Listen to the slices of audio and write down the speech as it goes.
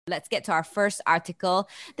Let's get to our first article.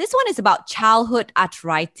 This one is about childhood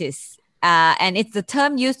arthritis. And it's the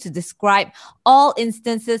term used to describe all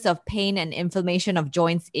instances of pain and inflammation of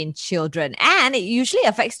joints in children. And it usually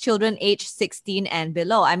affects children aged 16 and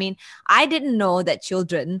below. I mean, I didn't know that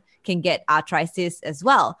children can get arthritis as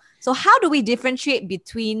well. So how do we differentiate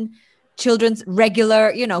between children's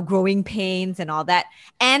regular, growing pains and all that,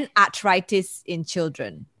 and arthritis in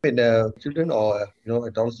children? When children or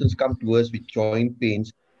adolescents come to us with joint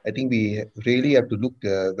pains, I think we really have to look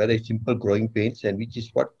very simple growing pains, and which is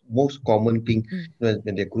what most common thing. When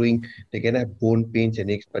they're growing, they can have bone pains and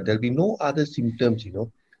aches, but there'll be no other symptoms.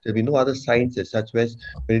 There'll be no other signs as such as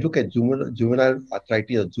when you look at juvenile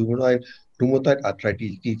arthritis or juvenile rheumatoid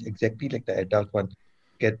arthritis, it's exactly like the adult one.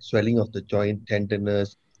 Get swelling of the joint,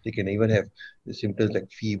 tenderness. They can even have the symptoms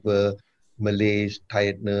like fever, malaise,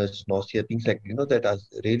 tiredness, nausea, things like that are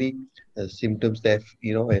really symptoms that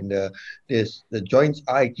there's the joints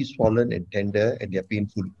are actually swollen and tender and they're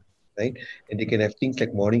painful, right? And they can have things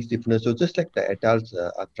like morning stiffness, so just like the adults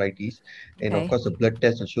arthritis. And of course the blood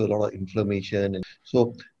test will show a lot of inflammation, and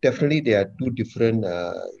so definitely there are two different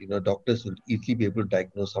doctors will easily be able to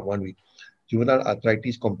diagnose someone with juvenile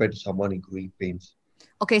arthritis compared to someone in growing pains.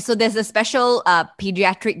 Okay, so there's a special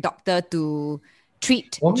pediatric doctor to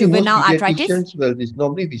treat normally juvenile arthritis? Well, it's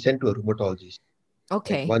normally we send to a rheumatologist.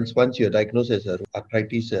 Okay. Like once you're diagnosed as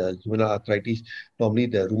juvenile arthritis, normally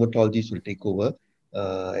the rheumatologist will take over.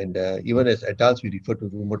 And even as adults, we refer to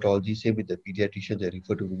rheumatology. Same with the pediatricians, they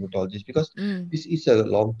refer to rheumatologists because this is a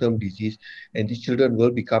long-term disease and these children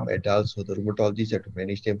will become adults. So the rheumatologists have to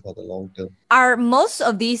manage them for the long term. Are most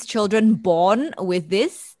of these children born with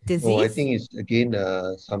this disease? No, I think it's again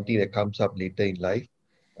something that comes up later in life.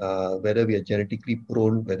 Whether we are genetically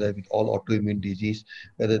prone, whether with all autoimmune disease,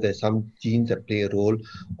 whether there's some genes that play a role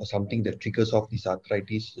or something that triggers off this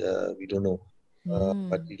arthritis, we don't know.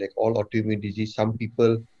 But like all autoimmune disease, some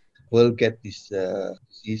people will get this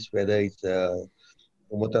disease, whether it's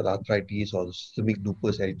rheumatoid arthritis or systemic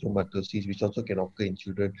lupus erythematosus, which also can occur in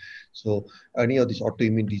children. So any of this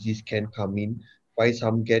autoimmune disease can come in. Why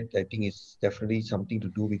some get, I think it's definitely something to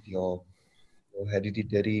do with your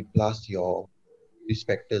hereditary plus your risk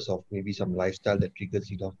factors of maybe some lifestyle that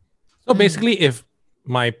triggers it off. So basically, if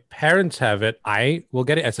my parents have it, I will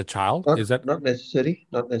get it as a child? Is that not necessary?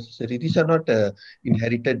 Not necessary. These are not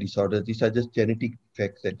inherited disorders. These are just genetic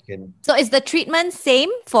effects that can. So is the treatment same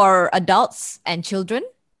for adults and children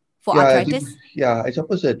for arthritis? I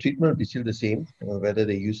suppose the treatment will be still the same, whether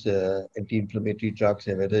they use anti-inflammatory drugs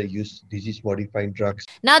and whether they use disease-modifying drugs.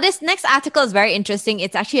 Now, this next article is very interesting.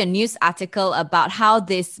 It's actually a news article about how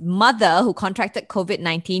this mother who contracted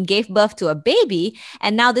COVID-19 gave birth to a baby,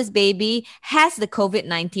 and now this baby has the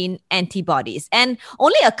COVID-19 antibodies. And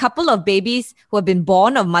only a couple of babies who have been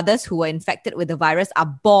born of mothers who were infected with the virus are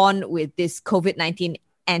born with this COVID-19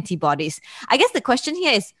 antibodies. I guess the question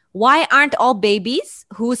here is, why aren't all babies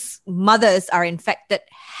whose mothers are infected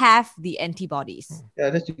have the antibodies? Yeah,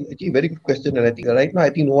 that's actually a very good question. And I think right now,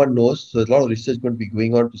 no one knows. So a lot of research going to be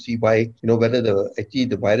going on to see why, whether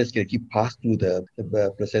the virus can actually pass through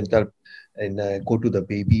the placenta and go to the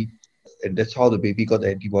baby. And that's how the baby got the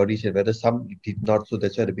antibodies, and whether some did not. So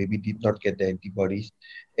that's why the baby did not get the antibodies.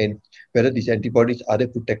 And whether these antibodies are they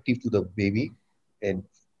protective to the baby, and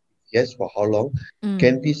yes, for how long?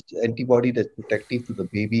 Can this antibody that's protective to the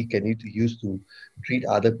baby, can it be used to treat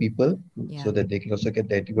other people so that they can also get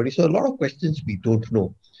the antibody? So a lot of questions we don't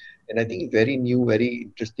know. And I think it's very new, very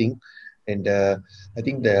interesting. And I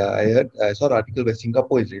think I saw an article where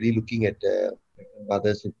Singapore is really looking at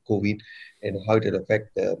mothers with COVID and how it will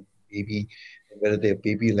affect the baby, and whether the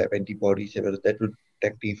baby will have antibodies, and whether that will be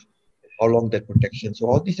protective, and how long that protection. So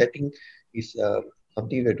all this, I think, is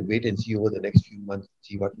something we have to wait and see over the next few months,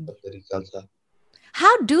 see what the results are.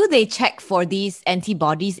 How do they check for these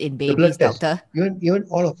antibodies in babies, doctor? Even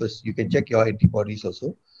all of us, you can check your antibodies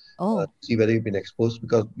also. See whether you've been exposed,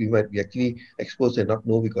 because we might be actually exposed and not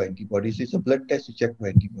know we got antibodies. It's a blood test to check for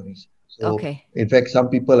antibodies. So, in fact, some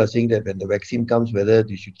people are saying that when the vaccine comes, whether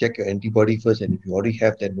you should check your antibody first, and if you already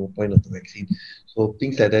have, then no point of the vaccine. So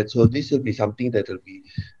things like that. So this will be something that will be,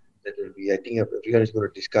 I think everyone is going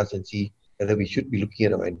to discuss and see whether we should be looking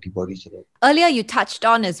at our antibodies or not. Earlier, you touched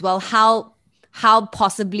on as well how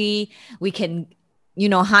possibly we can,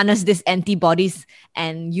 harness these antibodies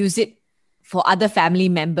and use it for other family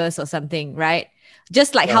members or something, right?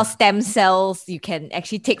 Just like how stem cells you can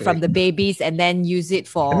actually take from the babies and then use it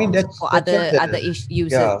for other usage.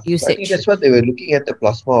 I think that's what they were looking at, the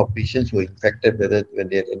plasma of patients who were infected, whether when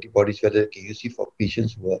they had antibodies, whether they can use it for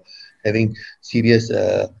patients who are having serious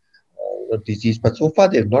disease. But so far,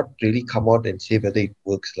 they've not really come out and say whether it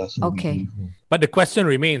works. So Okay. But the question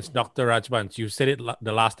remains, Dr. Rajbans, you said it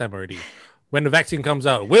the last time already. When the vaccine comes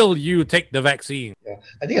out, will you take the vaccine? Yeah.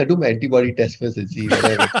 I think I'll do my antibody test first and see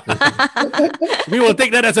whether I'm exposed. We will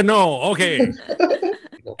take that as a no. Okay.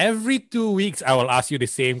 Every 2 weeks, I will ask you the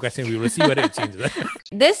same question. We will see whether it changes.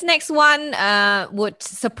 This next one would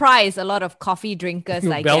surprise a lot of coffee drinkers,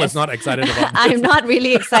 I Belle guess. is not excited about this. I'm not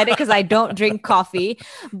really excited because I don't drink coffee.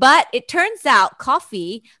 But it turns out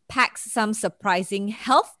coffee packs some surprising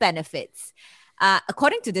health benefits.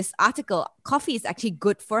 According to this article, coffee is actually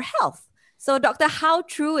good for health. So, doctor, how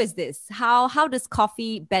true is this? How does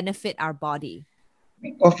coffee benefit our body?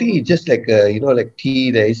 Coffee is just like like tea.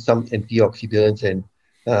 There is some antioxidants, and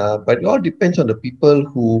but it all depends on the people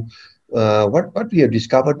who. What we have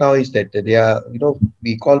discovered now is that they are,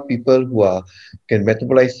 we call people who can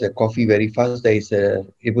metabolize coffee very fast. They is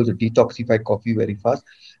able to detoxify coffee very fast,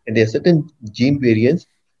 and there are certain gene variants.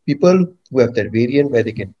 People who have that variant where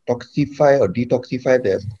they can toxify or detoxify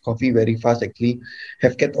their coffee very fast actually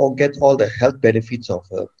get all the health benefits of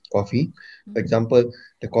coffee. For example,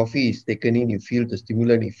 the coffee is taken in, you feel the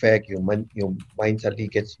stimulant effect, your mind suddenly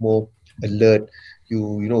gets more alert,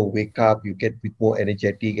 you wake up, you get a bit more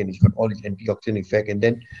energetic, and it's got all this antioxidant effect, and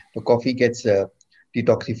then the coffee gets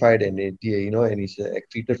detoxified and and is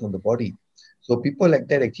excreted from the body. So people like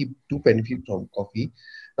that actually do benefit from coffee.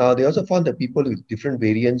 Now they also found that people with different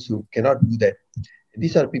variants who cannot do that.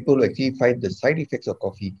 These are people who actually find the side effects of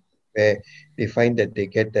coffee, where they find that they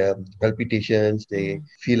get palpitations, they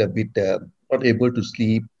feel a bit not able to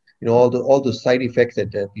sleep. All the side effects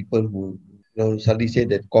that people who suddenly say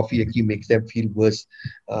that coffee actually makes them feel worse.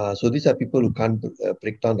 So these are people who can't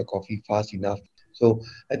break down the coffee fast enough. So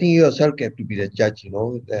I think you yourself have to be the judge,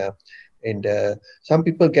 and some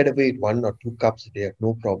people get away with 1 or 2 cups, they have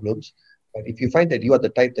no problems. But if you find that you are the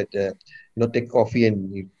type that take coffee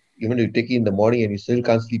and even if you take it in the morning and you still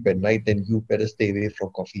can't sleep at night, then you better stay away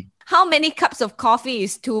from coffee. How many cups of coffee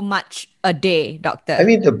is too much a day, doctor? I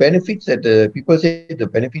mean, the benefits that people say the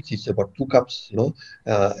benefits is about 2 cups,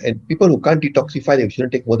 and people who can't detoxify, they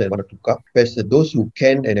shouldn't take more than 1 or 2 cups. Whereas those who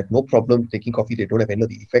can and have no problem taking coffee, they don't have any of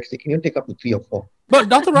the effects, they can even take up to 3 or 4. But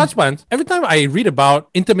Dr. Rajbans, every time I read about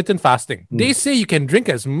intermittent fasting, they say you can drink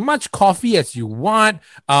as much coffee as you want.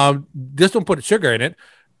 Just don't put sugar in it.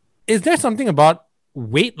 Is there something about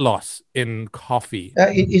weight loss in coffee?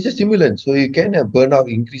 It's a stimulant, so you can burn out,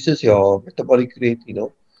 increases your metabolic rate,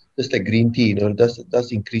 just like green tea,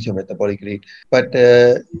 does increase your metabolic rate. But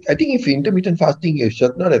I think if intermittent fasting, you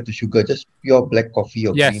should not have the sugar, just pure black coffee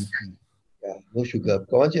or green tea. Yeah, no sugar.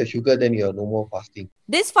 Because once you have sugar, then you're no more fasting.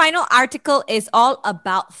 This final article is all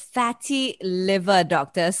about fatty liver,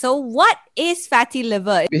 doctor. So what is fatty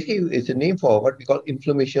liver? Basically, it's a name for what we call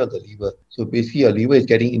inflammation of the liver. So basically, your liver is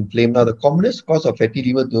getting inflamed. Now, the commonest cause of fatty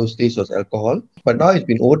liver those days was alcohol, but now it's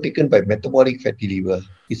been overtaken by metabolic fatty liver.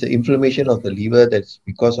 It's the inflammation of the liver that's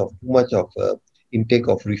because of too much of intake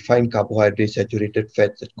of refined carbohydrates, saturated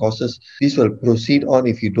fats that causes. This will proceed on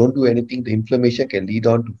if you don't do anything. The inflammation can lead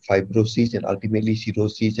on to fibrosis and ultimately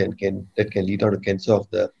cirrhosis, and that can lead on to cancer of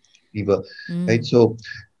the liver. Right. So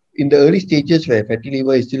in the early stages where fatty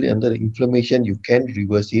liver is still under the inflammation, you can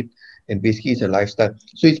reverse it, and basically it's a lifestyle.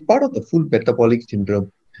 So it's part of the full metabolic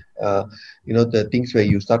syndrome. The things where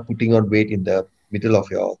you start putting on weight in the middle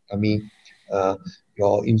of your tummy,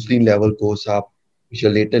 your insulin level goes up, which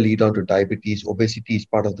will later lead on to diabetes. Obesity is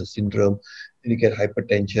part of the syndrome. Then you get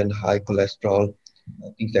hypertension, high cholesterol,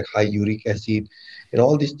 things like high uric acid, and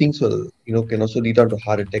all these things will, can also lead on to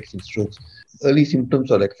heart attacks and strokes. Early symptoms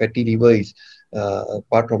of like fatty liver is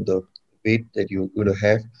apart from the weight that you're going to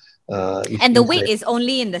have. And the weight is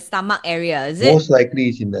only in the stomach area, is it? Most likely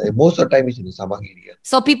is most of the time it's in the stomach area.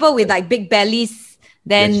 So people with like big bellies,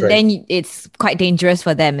 then it's quite dangerous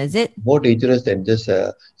for them, is it? More dangerous than just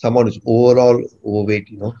someone who's overall overweight,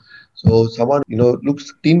 So someone,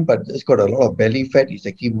 looks thin but just got a lot of belly fat is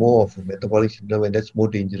actually more of a metabolic syndrome, and that's more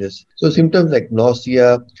dangerous. So symptoms like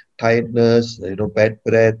nausea, tiredness, bad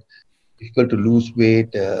breath, difficult to lose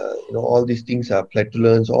weight, all these things are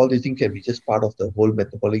flatulence, all these things can be just part of the whole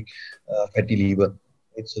metabolic fatty liver.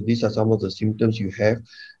 Right? So these are some of the symptoms you have.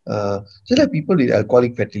 Just like people with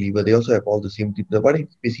alcoholic fatty liver, they also have all the same symptoms. What it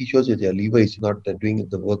basically shows is their liver is not doing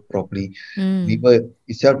the work properly. Liver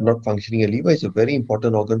itself not functioning. A liver is a very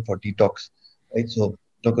important organ for detox, right? So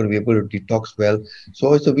not going to be able to detox well.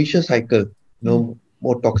 So it's a vicious cycle.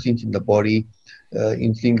 More toxins in the body,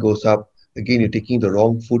 insulin goes up. Again, you're taking the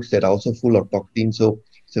wrong foods that are also full of toxins. So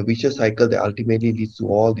it's a vicious cycle that ultimately leads to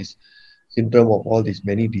all this symptom of all these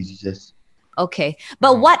many diseases. Okay.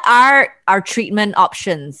 But what are our treatment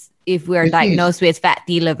options if we're diagnosed with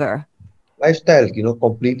fatty liver? lifestyle,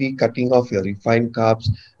 completely cutting off your refined carbs,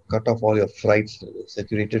 cut off all your fried,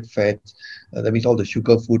 saturated fats. That means all the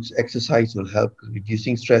sugar foods. Exercise will help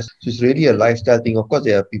reducing stress. So it's really a lifestyle thing. Of course,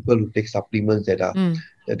 there are people who take supplements that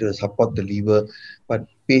will support the liver, but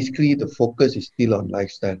basically the focus is still on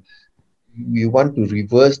lifestyle. You want to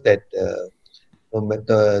reverse that. No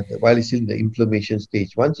matter while it's in the inflammation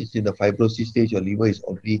stage. Once it's in the fibrosis stage, your liver is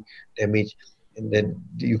already damaged, and then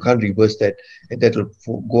you can't reverse that, and that will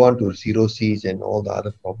go on to cirrhosis and all the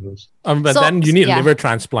other problems. But So, then you need a yeah. liver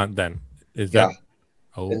transplant. Then is Yeah, that?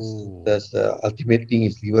 Oh, that's the ultimate thing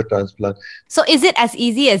is liver transplant. So is it as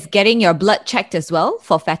easy as getting your blood checked as well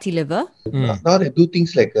for fatty liver? Now they do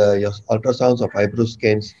things like your ultrasounds or fibro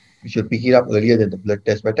scans. You should pick it up earlier than the blood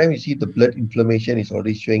test. By the time you see the blood inflammation is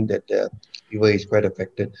already showing that the liver is quite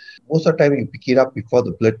affected. Most of the time you pick it up before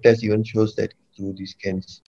the blood test even shows that through these scans.